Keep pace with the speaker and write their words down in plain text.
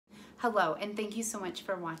Hello, and thank you so much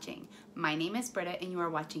for watching. My name is Britta, and you are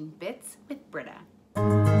watching Bits with Britta.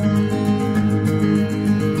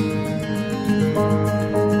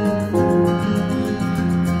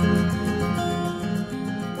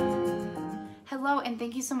 Hello, and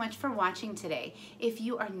thank you so much for watching today. If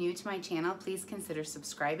you are new to my channel, please consider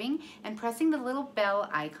subscribing and pressing the little bell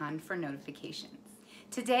icon for notifications.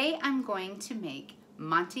 Today, I'm going to make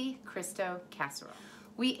Monte Cristo Casserole.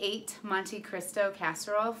 We ate Monte Cristo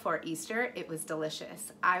Casserole for Easter. It was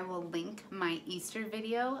delicious. I will link my Easter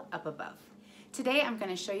video up above. Today I'm going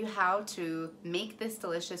to show you how to make this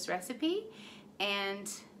delicious recipe,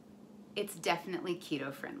 and it's definitely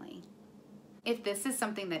keto friendly. If this is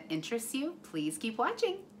something that interests you, please keep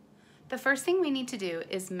watching. The first thing we need to do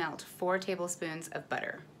is melt 4 tablespoons of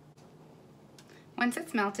butter. Once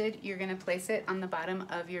it's melted, you're going to place it on the bottom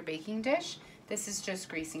of your baking dish. This is just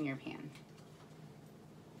greasing your pan.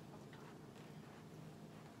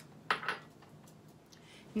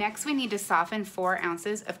 Next, we need to soften 4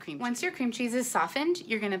 ounces of cream cheese. Once your cream cheese is softened,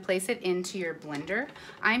 you're going to place it into your blender.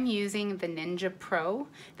 I'm using the Ninja Pro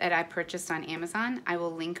that I purchased on Amazon. I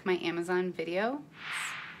will link my Amazon video.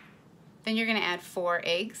 Then you're going to add 4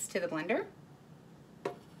 eggs to the blender.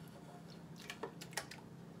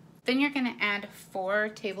 Then you're going to add 4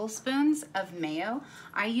 tablespoons of mayo.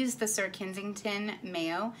 I use the Sir Kensington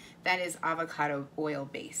mayo that is avocado oil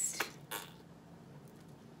based.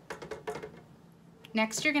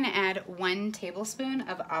 Next, you're going to add 1 tablespoon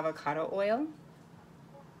of avocado oil.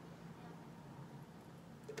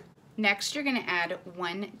 Next, you're going to add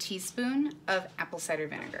 1 teaspoon of apple cider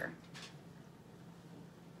vinegar.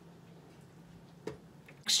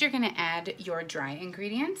 Next, you're going to add your dry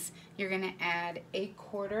ingredients. You're going to add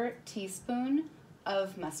 1/4 teaspoon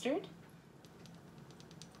of mustard,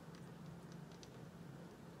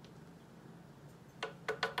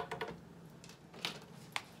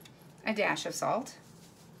 a dash of salt,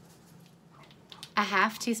 a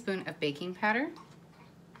 1/2 teaspoon of baking powder,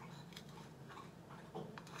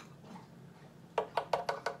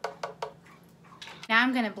 now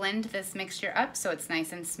I'm going to blend this mixture up so it's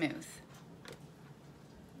nice and smooth.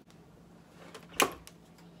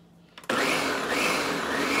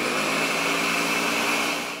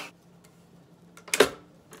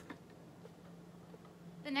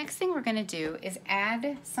 The next thing we're going to do is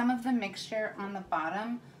add some of the mixture on the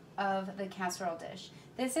bottom of the casserole dish.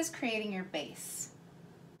 This is creating your base.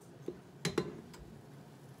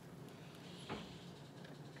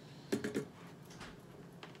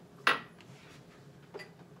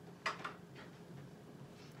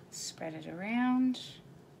 Spread it around.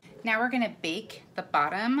 Now we're going to bake the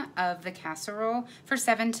bottom of the casserole for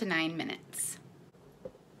 7 to 9 minutes.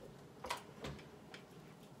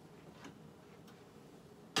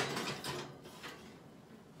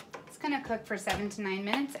 Going to cook for 7 to 9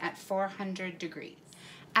 minutes at 400 degrees.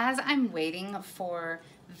 As I'm waiting for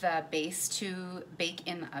the base to bake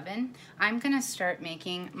in the oven, I'm going to start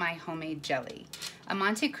making my homemade jelly. A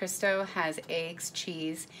Monte Cristo has eggs,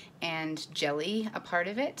 cheese, and jelly a part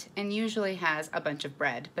of it, and usually has a bunch of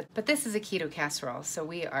bread, but this is a keto casserole, so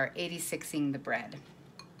we are 86ing the bread.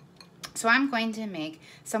 So I'm going to make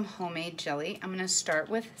some homemade jelly. I'm going to start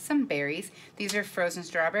with some berries. These are frozen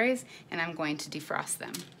strawberries, and I'm going to defrost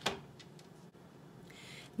them.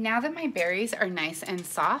 Now that my berries are nice and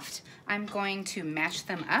soft, I'm going to mash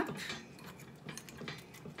them up.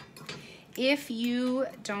 If you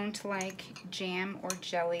don't like jam or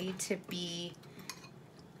jelly to be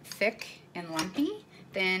thick and lumpy,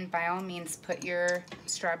 then by all means put your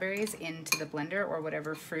strawberries into the blender or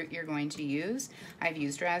whatever fruit you're going to use. I've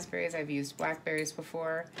used raspberries, I've used blackberries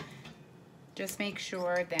before. Just make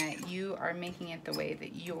sure that you are making it the way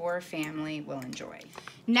that your family will enjoy.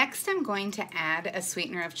 Next, I'm going to add a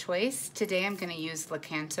sweetener of choice. Today, I'm going to use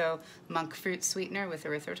Lakanto monkfruit sweetener with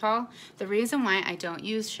erythritol. The reason why I don't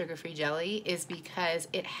use sugar-free jelly is because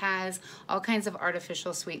it has all kinds of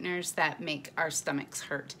artificial sweeteners that make our stomachs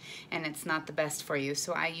hurt, and it's not the best for you.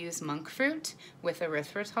 So I use monkfruit with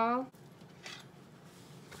erythritol.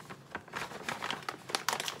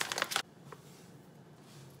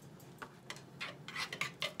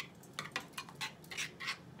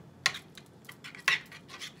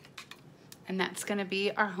 And that's going to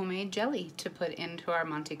be our homemade jelly to put into our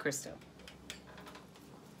Monte Cristo.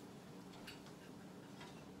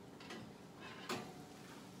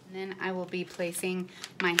 And then I will be placing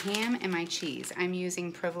my ham and my cheese. I'm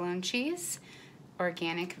using provolone cheese,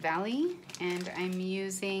 Organic Valley, and I'm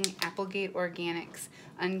using Applegate Organics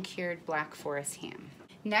uncured Black Forest ham.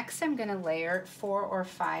 Next, I'm going to layer 4 or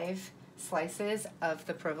 5 slices of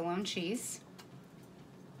the provolone cheese.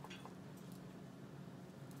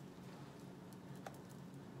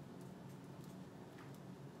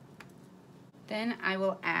 Then I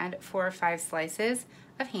will add 4 or 5 slices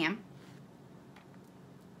of ham,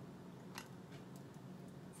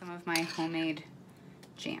 some of my homemade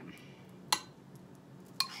jam.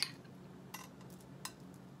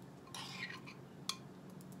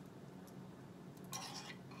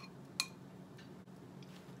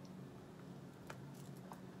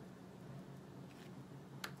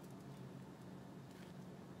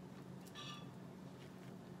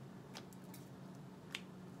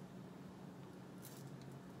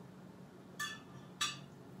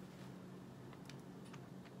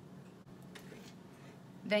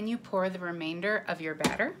 Then you pour the remainder of your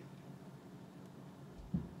batter.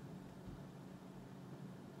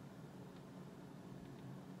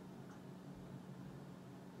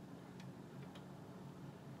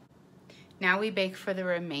 Now we bake for the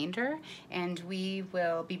remainder, and we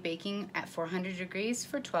will be baking at 400 degrees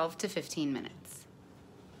for 12 to 15 minutes.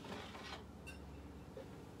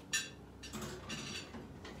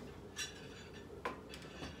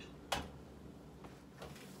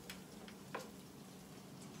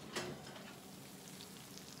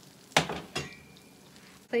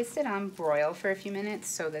 Placed it on broil for a few minutes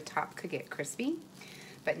so the top could get crispy,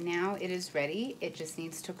 but now it is ready. It just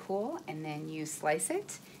needs to cool, and then you slice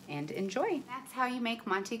it and enjoy. That's how you make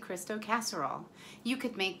Monte Cristo casserole. You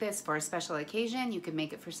could make this for a special occasion, you could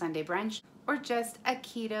make it for Sunday brunch, or just a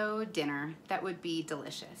keto dinner. That would be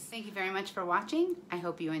delicious. Thank you very much for watching. I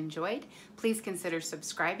hope you enjoyed. Please consider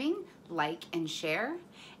subscribing, like, and share,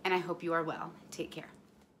 and I hope you are well. Take care.